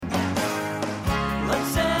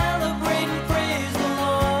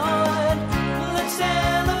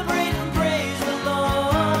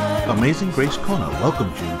Amazing Grace Kona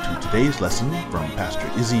welcomes you to today's lesson from Pastor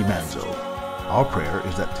Izzy Manzo. Our prayer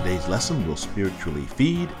is that today's lesson will spiritually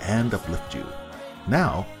feed and uplift you.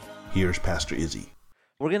 Now, here's Pastor Izzy.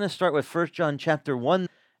 We're going to start with 1 John chapter 1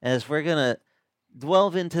 as we're going to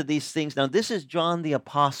delve into these things. Now, this is John the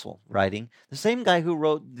Apostle writing, the same guy who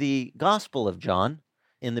wrote the Gospel of John.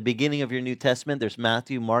 In the beginning of your New Testament, there's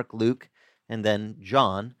Matthew, Mark, Luke, and then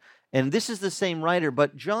John. And this is the same writer,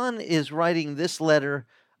 but John is writing this letter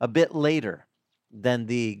a bit later than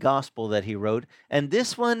the Gospel that he wrote. And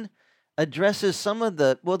this one addresses some of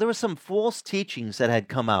there were some false teachings that had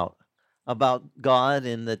come out about God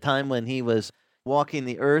in the time when he was walking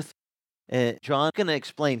the earth. John's going to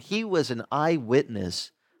explain he was an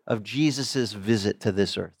eyewitness of Jesus' visit to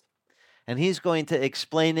this earth. And he's going to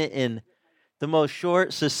explain it in the most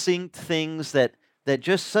short, succinct things that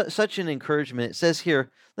just such an encouragement. It says here,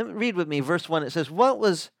 let me read with me, verse 1. It says, What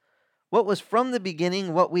was from the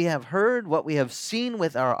beginning, what we have heard, what we have seen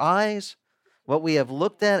with our eyes, what we have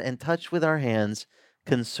looked at and touched with our hands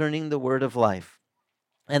concerning the word of life.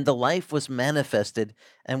 And the life was manifested,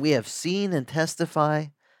 and we have seen and testify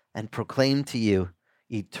and proclaim to you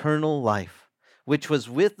eternal life, which was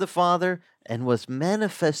with the Father and was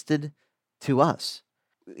manifested to us.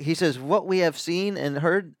 He says, what we have seen and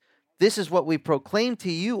heard, this is what we proclaim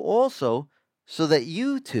to you also, so that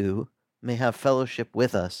you too may have fellowship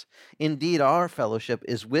with us. Indeed, our fellowship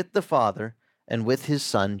is with the Father and with his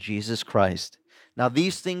Son, Jesus Christ. Now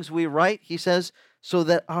these things we write, he says, so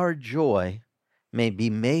that our joy may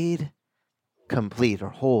be made complete or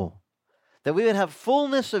whole, that we would have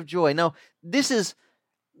fullness of joy. Now, this is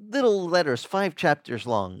little letters, 5 chapters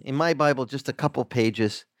long. In my Bible, just a couple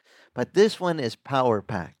pages. But this one is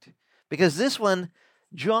power-packed. Because this one,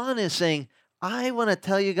 John is saying, I want to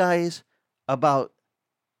tell you guys about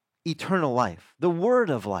eternal life, the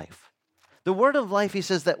word of life. The word of life, he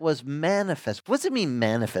says, that was manifest. What does it mean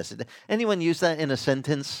manifested? Anyone use that in a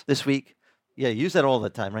sentence this week? Yeah, use that all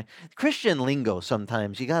the time, right? Christian lingo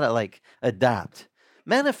sometimes, you got to adapt.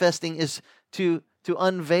 Manifesting is to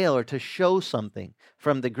unveil or to show something.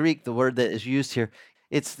 From the Greek, the word that is used here,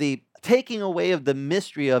 it's the taking away of the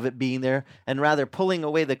mystery of it being there and rather pulling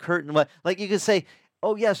away the curtain. Like you could say,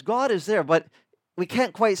 oh yes, God is there, but we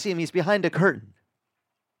can't quite see him. He's behind a curtain.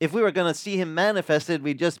 If we were going to see him manifested,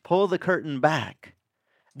 we'd just pull the curtain back.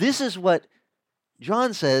 This is what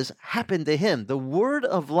John says happened to him. The word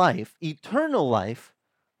of life, eternal life,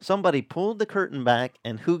 somebody pulled the curtain back,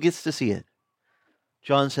 and who gets to see it?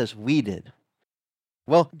 John says, we did.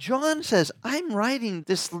 Well, John says, I'm writing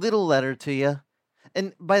this little letter to you.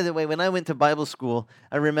 And by the way, when I went to Bible school,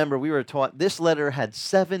 I remember we were taught this letter had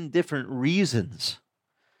 7 different reasons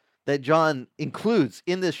that John includes.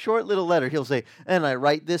 In this short little letter, he'll say, and I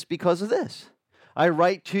write this because of this. I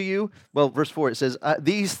write to you, well, verse 4, it says,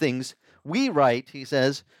 these things we write, he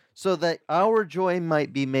says, so that our joy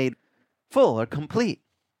might be made full or complete.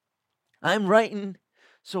 I'm writing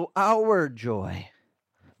so our joy,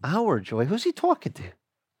 who's he talking to?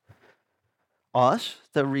 Us,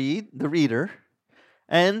 the reader,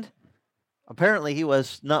 and apparently he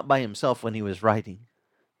was not by himself when he was writing.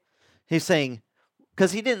 He's saying,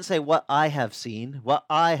 because he didn't say what I have seen, what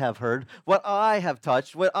I have heard, what I have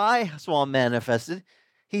touched, what I saw manifested.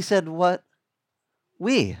 He said what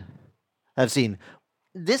we have seen.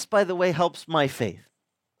 This, by the way, helps my faith.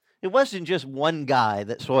 It wasn't just one guy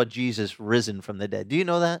that saw Jesus risen from the dead. Do you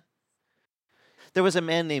know that? There was a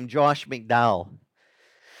man named Josh McDowell.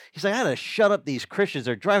 He's like, I gotta shut up these Christians.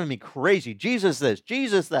 They're driving me crazy. Jesus this,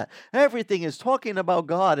 Jesus that. Everything is talking about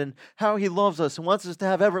God and how he loves us and wants us to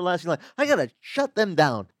have everlasting life. I gotta shut them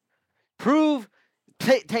down. Prove,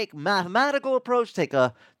 take mathematical approach, take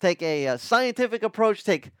a scientific approach,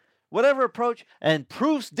 take whatever approach, and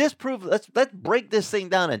disprove. Let's break this thing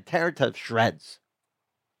down and tear it to shreds.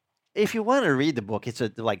 If you want to read the book, it's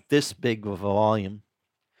like this big of a volume.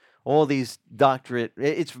 All these doctorate,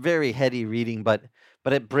 it's very heady reading, but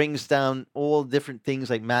it brings down all different things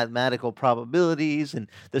like mathematical probabilities and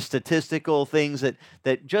the statistical things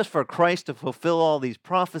that just for Christ to fulfill all these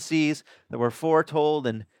prophecies that were foretold.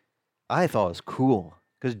 And I thought it was cool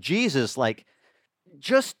because Jesus,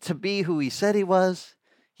 just to be who he said he was,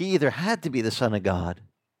 he either had to be the Son of God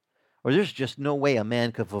or there's just no way a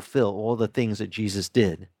man could fulfill all the things that Jesus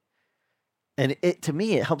did. And to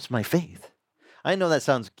me, it helps my faith. I know that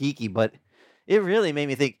sounds geeky, but it really made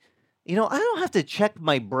me think, I don't have to check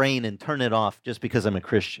my brain and turn it off just because I'm a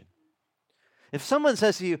Christian. If someone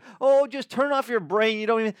says to you, oh, just turn off your brain, you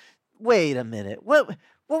don't even, wait a minute. What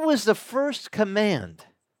was the first command?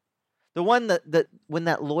 The one that when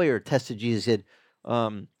that lawyer tested Jesus, he said,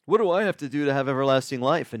 what do I have to do to have everlasting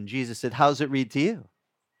life? And Jesus said, how's it read to you?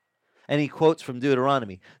 And he quotes from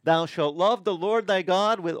Deuteronomy, thou shalt love the Lord thy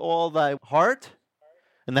God with all thy heart.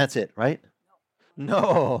 And that's it, right?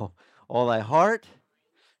 No. All thy heart,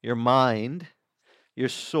 your mind, your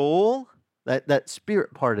soul, that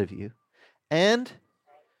spirit part of you, and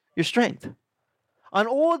your strength. On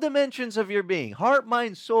all dimensions of your being, heart,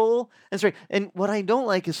 mind, soul, and strength. And what I don't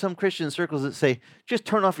like is some Christian circles that say, just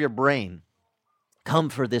turn off your brain. Come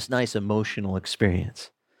for this nice emotional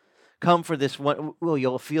experience. Come for this one, well,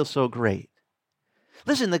 you'll feel so great.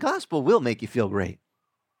 Listen, the gospel will make you feel great.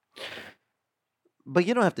 But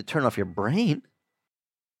you don't have to turn off your brain.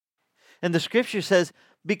 And the scripture says,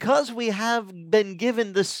 because we have been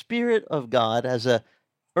given the Spirit of God as a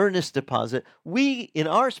earnest deposit, we in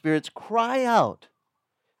our spirits cry out.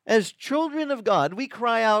 As children of God, we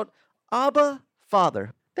cry out, Abba,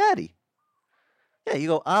 Father, Daddy. Yeah, you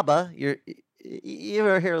go, Abba. You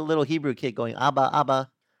ever hear a little Hebrew kid going, Abba,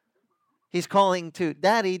 Abba? He's calling to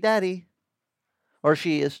Daddy, Daddy. Or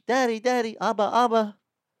she is, Daddy, Daddy, Abba, Abba.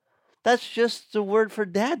 That's just the word for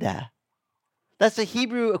Dada. That's the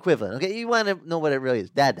Hebrew equivalent. Okay, you want to know what it really is.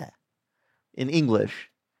 Dada. In English,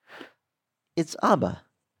 it's Abba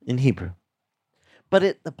in Hebrew.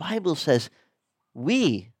 But the Bible says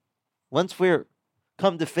once we're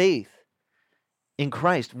come to faith in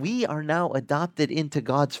Christ, we are now adopted into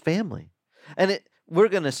God's family. And we're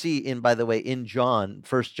going to see by the way, in John,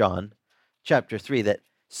 1 John chapter 3, that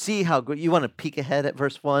see how good, you want to peek ahead at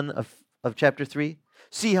verse 1 of chapter 3?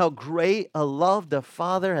 See how great a love the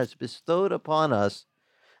Father has bestowed upon us,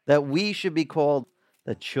 that we should be called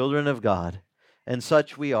the children of God. And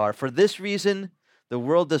such we are. For this reason, the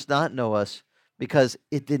world does not know us, because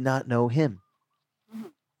it did not know him.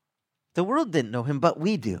 The world didn't know him, but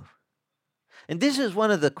we do. And this is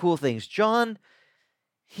one of the cool things. John,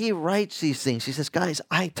 he writes these things. He says, guys,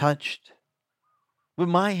 I touched with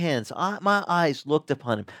my hands. My eyes looked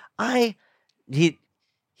upon him. He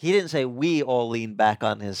didn't say we all leaned back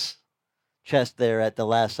on his chest there at the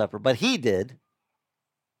Last Supper, but he did.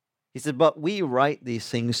 He said, but we write these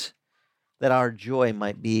things that our joy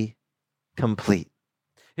might be complete.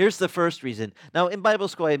 Here's the first reason. Now, in Bible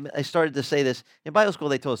school, I started to say this. In Bible school,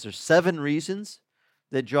 they told us there's 7 reasons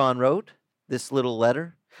that John wrote this little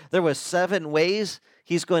letter. There were 7 ways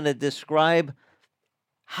he's going to describe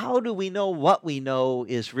how do we know what we know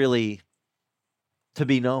is really to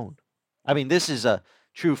be known. I mean, this is a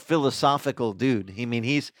true philosophical dude. I mean,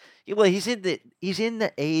 he's in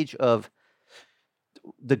the age of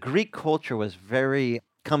the Greek culture was very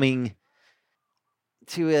coming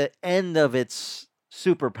to an end of its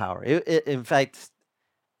superpower. In fact,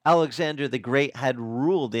 Alexander the Great had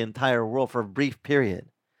ruled the entire world for a brief period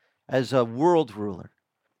as a world ruler.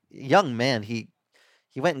 Young man, he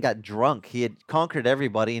went and got drunk. He had conquered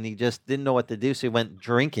everybody, and he just didn't know what to do, so he went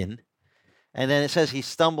drinking. And then it says he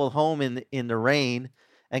stumbled home in the rain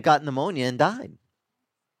and got pneumonia and died.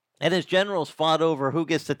 And his generals fought over who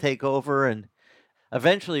gets to take over, and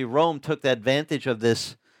eventually Rome took advantage of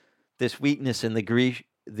this weakness in the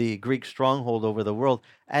Greek stronghold over the world,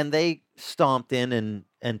 and they stomped in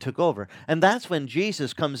and took over. And that's when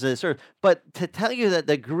Jesus comes to this earth. But to tell you that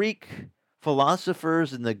the Greek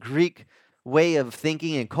philosophers and the Greek way of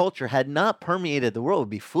thinking and culture had not permeated the world would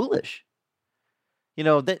be foolish. You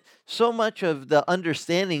know, that so much of the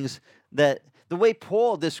understandings that the way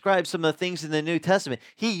Paul describes some of the things in the New Testament,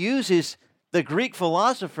 he uses the Greek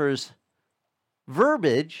philosophers'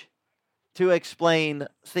 verbiage to explain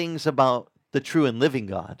things about the true and living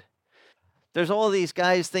God. There's all these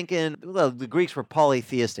guys thinking, well, the Greeks were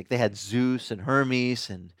polytheistic. They had Zeus and Hermes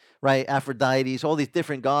and Aphrodite, all these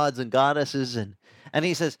different gods and goddesses. And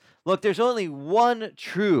he says, look, there's only one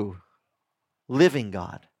true living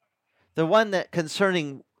God. The one that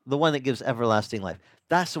gives everlasting life.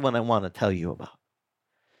 That's the one I want to tell you about.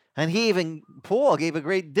 And Paul gave a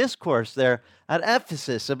great discourse there at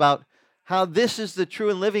Ephesus about how this is the true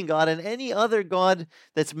and living God, and any other God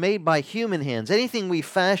that's made by human hands, anything we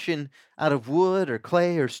fashion out of wood or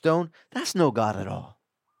clay or stone, that's no God at all.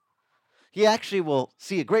 He actually will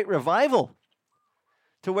see a great revival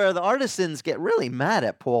to where the artisans get really mad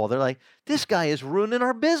at Paul. They're like, this guy is ruining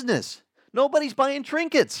our business. Nobody's buying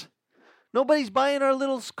trinkets. Nobody's buying our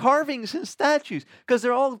little carvings and statues because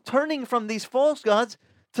they're all turning from these false gods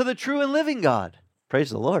to the true and living God.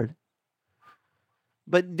 Praise the Lord.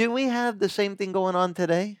 But do we have the same thing going on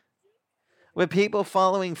today? With people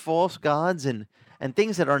following false gods and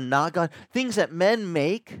things that are not God, things that men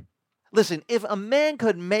make. Listen, if a man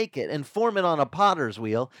could make it and form it on a potter's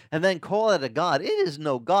wheel and then call it a god, it is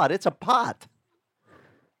no God, it's a pot.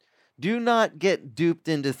 Do not get duped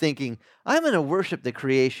into thinking, I'm going to worship the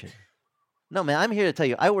creation. No, man, I'm here to tell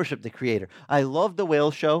you, I worship the Creator. I love the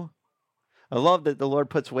whale show. I love that the Lord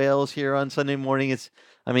puts whales here on Sunday morning.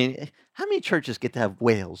 How many churches get to have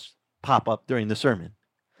whales pop up during the sermon?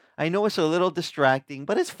 I know it's a little distracting,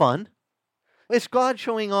 but it's fun. It's God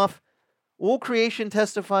showing off. All creation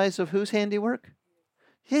testifies of whose handiwork?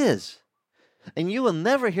 His. And you will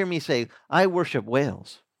never hear me say, I worship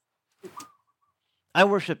whales. I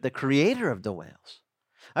worship the creator of the whales.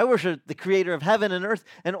 I worship the creator of heaven and earth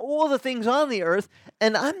and all the things on the earth.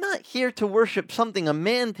 And I'm not here to worship something a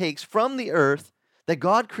man takes from the earth that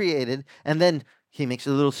God created, and then he makes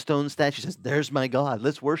a little stone statue, says, there's my God.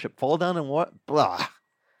 Let's worship. Fall down and what? Blah.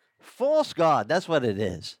 False God. That's what it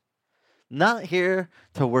is. Not here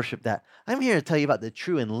to worship that. I'm here to tell you about the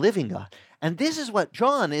true and living God. And this is what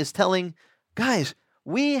John is telling guys.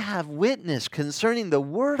 We have witness concerning the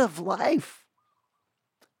word of life.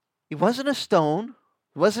 It wasn't a stone.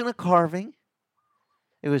 It wasn't a carving.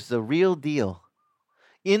 It was the real deal.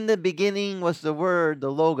 In the beginning was the Word,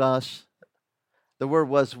 the Logos. The Word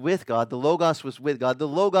was with God. The Logos was with God. The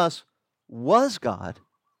Logos was God.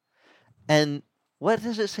 And what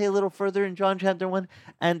does it say a little further in John chapter 1?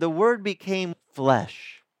 And the Word became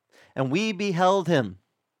flesh, and we beheld him,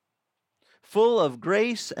 full of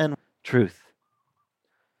grace and truth.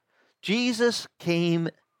 Jesus came,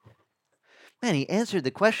 and he answered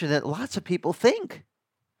the question that lots of people think,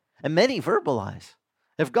 and many verbalize.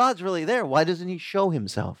 If God's really there, why doesn't he show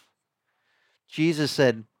himself? Jesus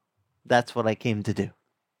said, that's what I came to do.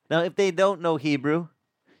 Now, if they don't know Hebrew,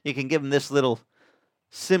 you can give them this little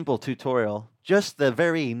simple tutorial. Just the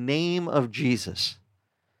very name of Jesus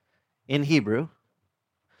in Hebrew.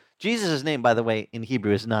 Jesus' name, by the way, in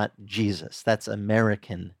Hebrew is not Jesus. That's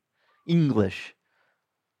American English.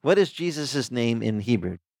 What is Jesus' name in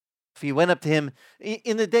Hebrew? If you went up to him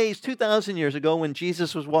in the days 2,000 years ago when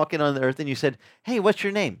Jesus was walking on the earth and you said, hey, what's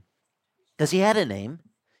your name? Because he had a name,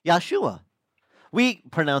 Yahshua. We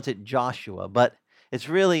pronounce it Joshua, but it's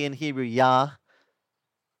really in Hebrew, Yahshua.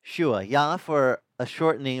 Yah for a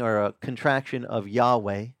shortening or a contraction of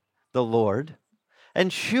Yahweh, the Lord.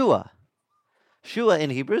 And Shua. Shua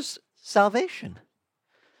in Hebrew is salvation.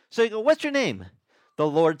 So you go, what's your name? The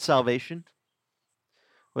Lord salvation.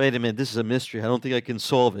 Wait a minute, this is a mystery. I don't think I can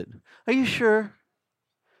solve it. Are you sure?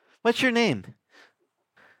 What's your name?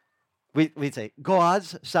 We'd say,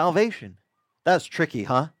 God's salvation. That's tricky,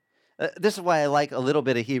 huh? This is why I like a little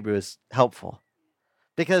bit of Hebrew is helpful.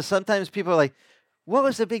 Because sometimes people are like, what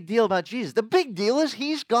was the big deal about Jesus? The big deal is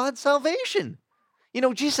he's God's salvation. You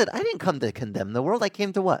know, Jesus said, I didn't come to condemn the world. I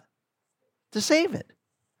came to what? To save it.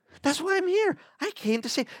 That's why I'm here. I came to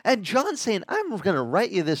save. And John's saying, I'm going to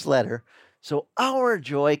write you this letter so our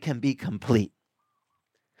joy can be complete.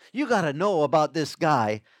 You got to know about this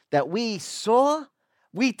guy that we saw,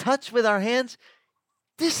 we touched with our hands.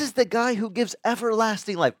 This is the guy who gives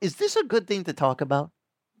everlasting life. Is this a good thing to talk about?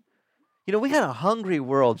 You know, we got a hungry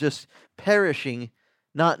world just perishing,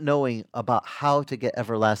 not knowing about how to get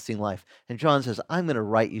everlasting life. And John says, I'm going to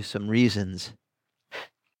write you some reasons.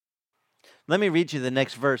 Let me read you the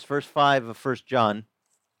next verse, verse 5 of 1 John.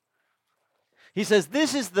 He says,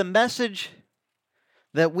 this is the message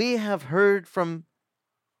that we have heard from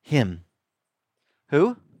him.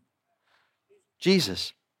 Who?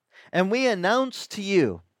 Jesus. And we announce to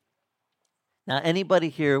you. Now, anybody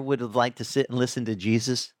here would have liked to sit and listen to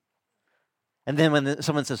Jesus? And then when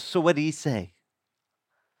someone says, so what did he say?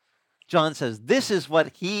 John says, this is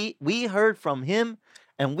what we heard from him,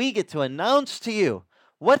 and we get to announce to you.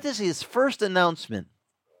 What is his first announcement?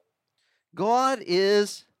 God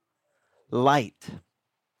is light.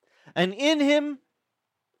 And in him,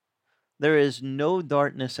 there is no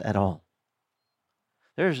darkness at all.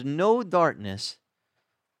 There is no darkness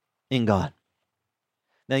in God.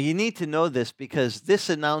 Now, you need to know this because this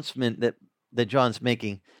announcement that John's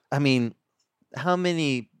making, how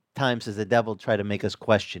many times does the devil try to make us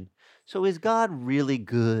question? So is God really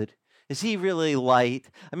good? Is he really light?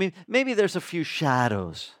 Maybe there's a few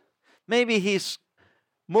shadows. Maybe he's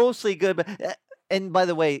mostly good. But, and by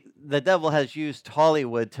the way, the devil has used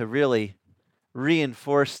Hollywood to really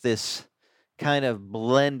reinforce this kind of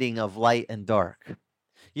blending of light and dark.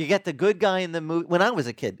 You get the good guy in the movie. When I was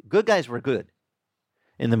a kid, good guys were good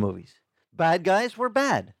in the movies. Bad guys were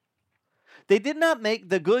bad. They did not make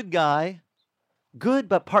the good guy good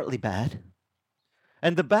but partly bad.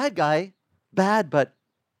 And the bad guy bad but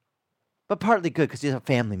partly good because he's a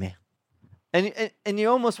family man. And you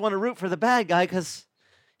almost want to root for the bad guy because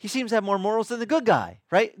he seems to have more morals than the good guy,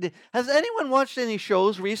 right? Has anyone watched any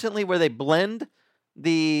shows recently where they blend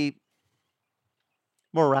the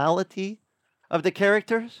morality of the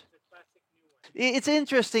characters? It's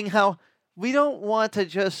interesting how we don't want to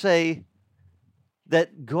just say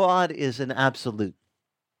that God is an absolute.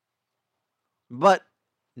 But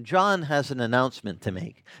John has an announcement to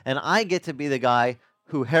make, and I get to be the guy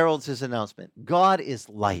who heralds his announcement. God is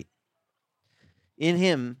light. In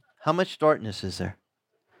him, how much darkness is there?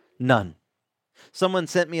 None. Someone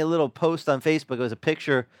sent me a little post on Facebook. It was a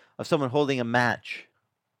picture of someone holding a match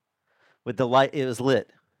with the light. It was lit.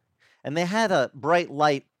 And they had a bright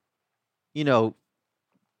light,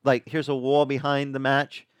 like here's a wall behind the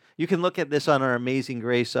match. You can look at this on our Amazing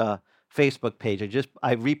Grace Facebook page.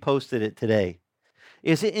 I reposted it today.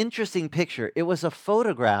 It's an interesting picture. It was a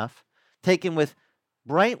photograph taken with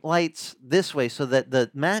bright lights this way so that the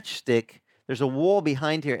matchstick, there's a wall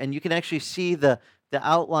behind here, and you can actually see the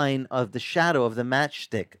outline of the shadow of the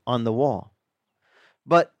matchstick on the wall.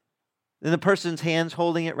 But then the person's hand's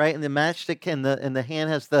holding it, right? And the matchstick and the hand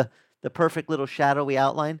has the perfect little shadowy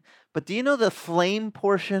outline. But do you know the flame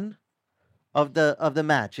portion of the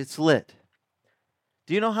match? It's lit.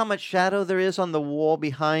 Do you know how much shadow there is on the wall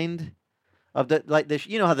behind of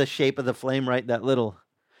you know how the shape of the flame, right? That little,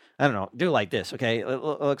 I don't know, do like this, okay? It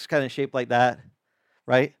looks kind of shaped like that,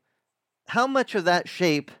 right? How much of that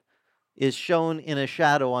shape is shown in a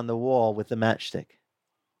shadow on the wall with the matchstick?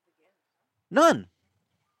 None.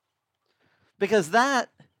 Because that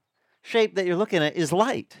shape that you're looking at is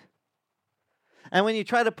light. And when you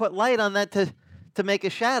try to put light on that to make a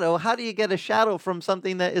shadow, how do you get a shadow from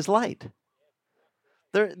something that is light?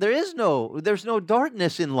 There's no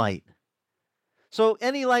darkness in light. So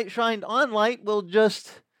any light shined on light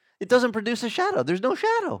it doesn't produce a shadow. There's no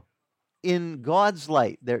shadow. In God's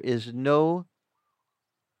light, there is no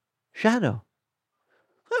shadow.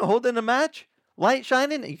 I'm holding a match, light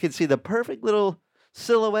shining. You can see the perfect little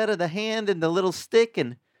silhouette of the hand and the little stick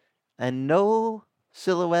and no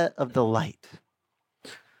silhouette of the light.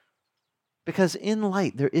 Because in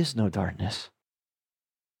light, there is no darkness.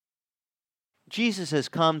 Jesus has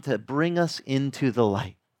come to bring us into the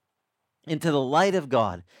light of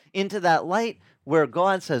God, into that light where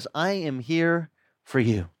God says, I am here for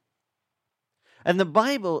you. And the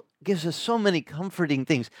Bible gives us so many comforting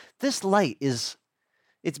things. This light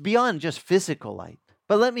it's beyond just physical light.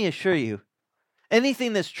 But let me assure you,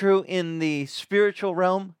 anything that's true in the spiritual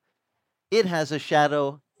realm, it has a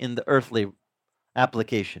shadow in the earthly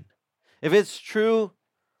application. If it's true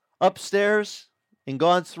upstairs in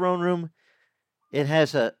God's throne room, it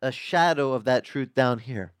has a shadow of that truth down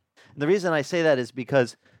here. And the reason I say that is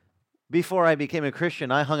because before I became a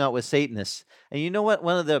Christian, I hung out with Satanists. And you know what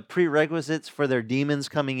one of the prerequisites for their demons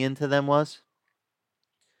coming into them was?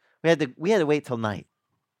 We had to wait till night.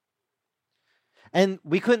 And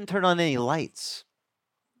we couldn't turn on any lights.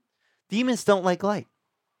 Demons don't like light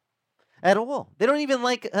at all. They don't even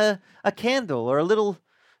like a candle or a little,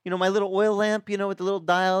 my little oil lamp, with the little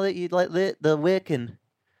dial that you lit the wick, and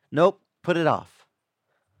nope, put it off.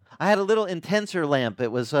 I had a little intenser lamp.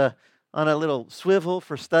 It was on a little swivel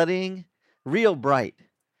for studying, real bright.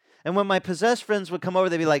 And when my possessed friends would come over,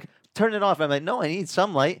 they'd be like, turn it off. I'm like, no, I need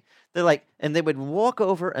some light. They're like, and they would walk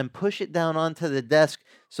over and push it down onto the desk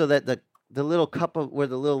so that the little cup of where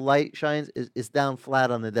the little light shines is down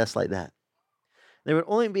flat on the desk like that. There would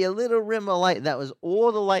only be a little rim of light. That was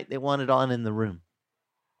all the light they wanted on in the room.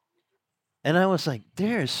 And I was like,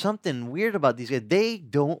 there's something weird about these guys. They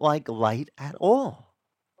don't like light at all.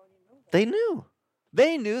 They knew.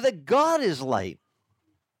 They knew that God is light.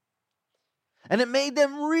 And it made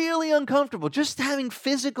them really uncomfortable. Just having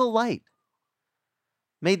physical light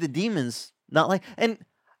made the demons not like. And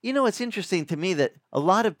it's interesting to me that a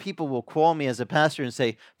lot of people will call me as a pastor and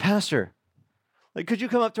say, Pastor, could you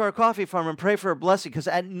come up to our coffee farm and pray for a blessing? Because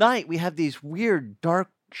at night we have these weird dark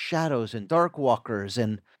shadows and dark walkers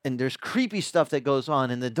and there's creepy stuff that goes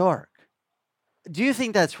on in the dark. Do you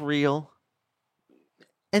think that's real?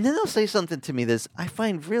 And then they'll say something to me that I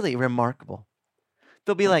find really remarkable.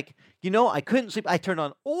 They'll be like, I couldn't sleep. I turned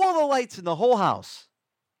on all the lights in the whole house.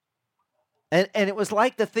 And it was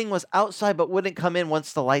like the thing was outside but wouldn't come in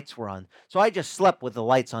once the lights were on. So I just slept with the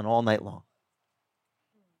lights on all night long.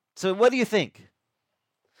 So what do you think?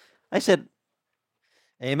 I said,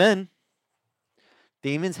 amen.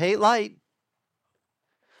 Demons hate light.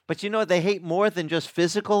 But you know what they hate more than just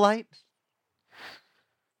physical light?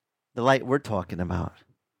 The light we're talking about.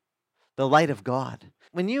 The light of God.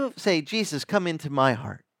 When you say, Jesus, come into my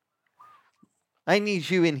heart. I need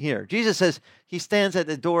you in here. Jesus says he stands at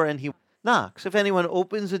the door and he knocks. If anyone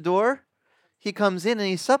opens the door, he comes in and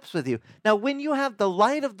he sups with you. Now, when you have the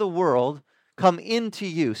light of the world come into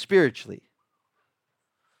you spiritually,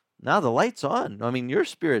 now the light's on. I mean, your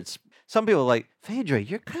spirit's, some people are like, Phaedra,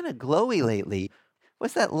 you're kind of glowy lately.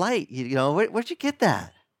 What's that light? Where'd you get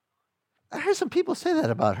that? I heard some people say that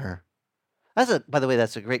about her. By the way,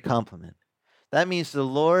 that's a great compliment. That means the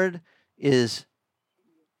Lord is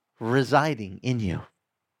residing in you.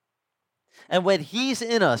 And when he's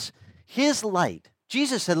in us, his light,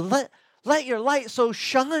 Jesus said, let your light so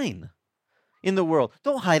shine in the world.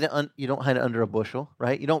 Don't hide it. You don't hide it under a bushel,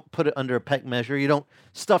 right? You don't put it under a peck measure. You don't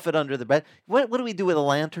stuff it under the bed. What do we do with a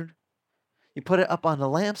lantern? You put it up on a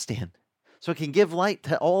lampstand so it can give light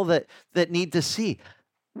to all that need to see.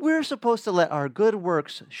 We're supposed to let our good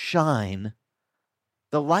works shine,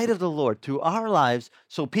 the light of the Lord, through our lives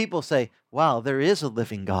so people say, wow, there is a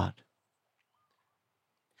living God.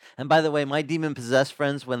 And by the way, my demon-possessed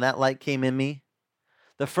friends, when that light came in me,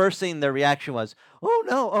 the first thing their reaction was,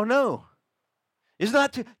 oh no. It's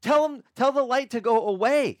not to tell the light to go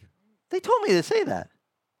away. They told me to say that.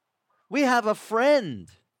 We have a friend.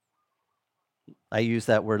 I use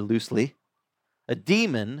that word loosely. A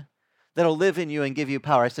demon that'll live in you and give you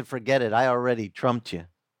power. I said, forget it. I already trumped you.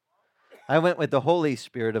 I went with the Holy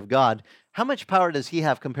Spirit of God. How much power does he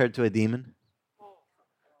have compared to a demon?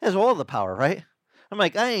 He has all the power, right? I'm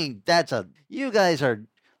like, you guys are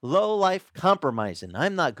low life compromising.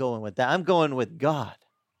 I'm not going with that. I'm going with God.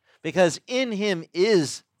 Because in him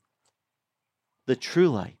is the true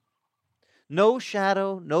light. No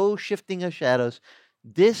shadow, no shifting of shadows.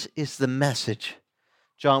 This is the message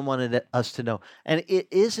John wanted us to know. And it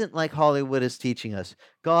isn't like Hollywood is teaching us.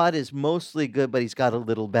 God is mostly good, but he's got a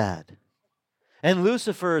little bad. And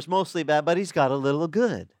Lucifer is mostly bad, but he's got a little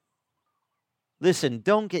good. Listen,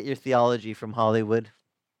 don't get your theology from Hollywood.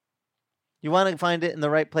 You want to find it in the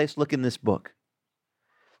right place? Look in this book.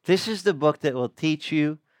 This is the book that will teach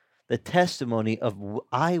you the testimony of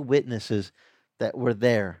eyewitnesses that were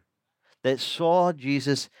there, that saw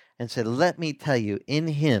Jesus and said, let me tell you, in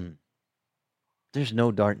him, there's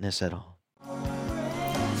no darkness at all.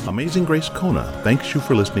 Amazing Grace Kona thanks you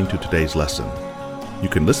for listening to today's lesson. You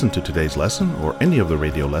can listen to today's lesson or any of the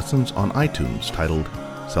radio lessons on iTunes titled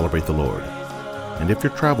Celebrate the Lord. And if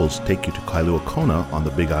your travels take you to Kailua Kona on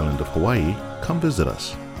the Big Island of Hawaii, come visit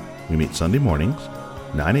us. We meet Sunday mornings,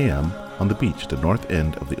 9 a.m. on the beach at the north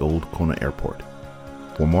end of the old Kona Airport.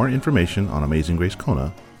 For more information on Amazing Grace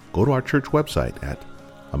Kona, go to our church website at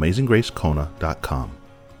amazinggracekona.com.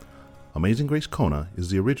 Amazing Grace Kona is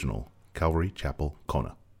the original Calvary Chapel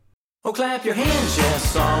Kona. Oh, clap your hands,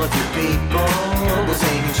 yes, all of you people. We'll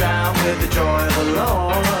sing and shout with the joy of the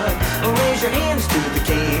Lord. Oh, raise your hands to the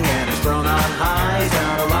King and his throne on high. He's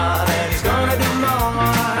done a lot and he's gonna do more.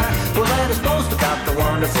 Well, let us boast about the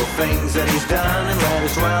wonderful things that he's done, and let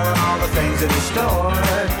us dwell on all the things that he's stored.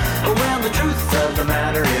 Oh, well, the truth of the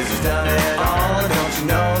matter is he's done it all, and don't you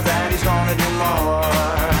know that he's gonna do more?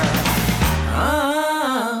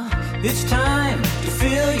 It's time to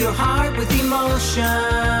fill your heart with emotion.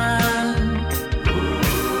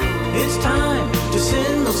 It's time to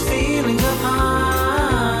send those feelings up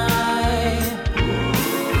high.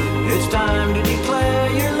 It's time to declare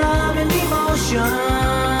your love and devotion.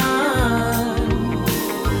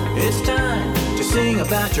 It's time to sing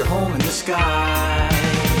about your home in the sky.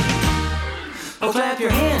 Oh, clap your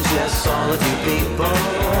hands, yes, all of you people.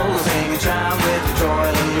 Sing and shout with the joy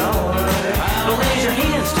of the Lord. Oh, raise your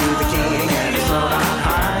hands to the King and his throne on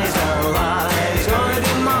high. He's done a lot and he's gonna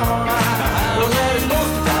do more. Well, let us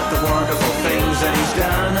boast about the wonderful things that he's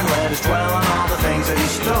done, and let us dwell on all the things that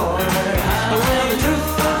he's stored. Oh, well, the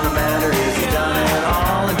truth of the matter is he's done it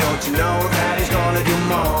all, and don't you know that he's gonna do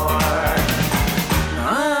more?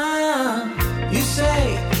 You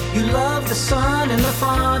say you love the Son and the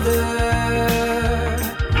Father.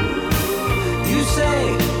 You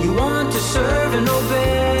say you want to serve and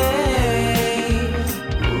obey.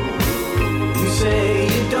 You say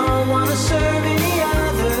you don't want to serve any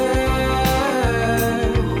other.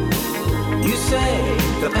 You say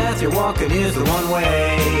the path you're walking is the one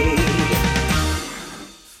way.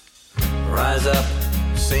 Rise up,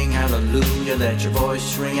 sing hallelujah, let your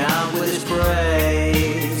voice ring out with his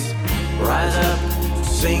praise. Rise up,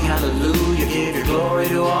 sing hallelujah, give your glory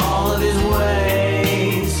to all of his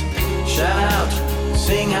ways. Shout out,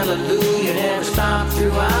 sing hallelujah, never stop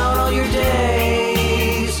throughout all your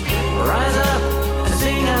days. Rise up and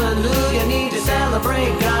sing hallelujah, need to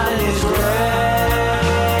celebrate God and his grace.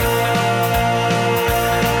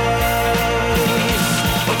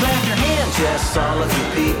 Well, clap your hands, yes, all of you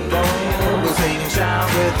people. We'll sing and shout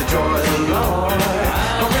with the joy of the Lord.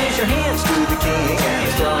 Well, raise your hands to the King and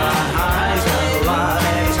his throne on high. He's done a lot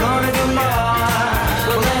and he's gonna do more.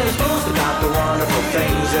 Well, let us boast about the wonderful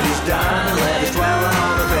things that he's done, and let us dwell on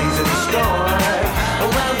all the things that he's stored. Oh,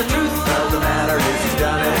 well, the truth of the matter is he's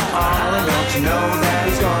done it all, and don't you know that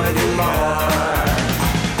he's gonna do more?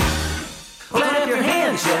 Well, clap your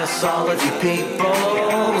hands, yes, all of you people.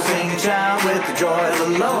 We'll sing and shout with the joy of the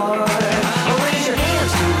Lord.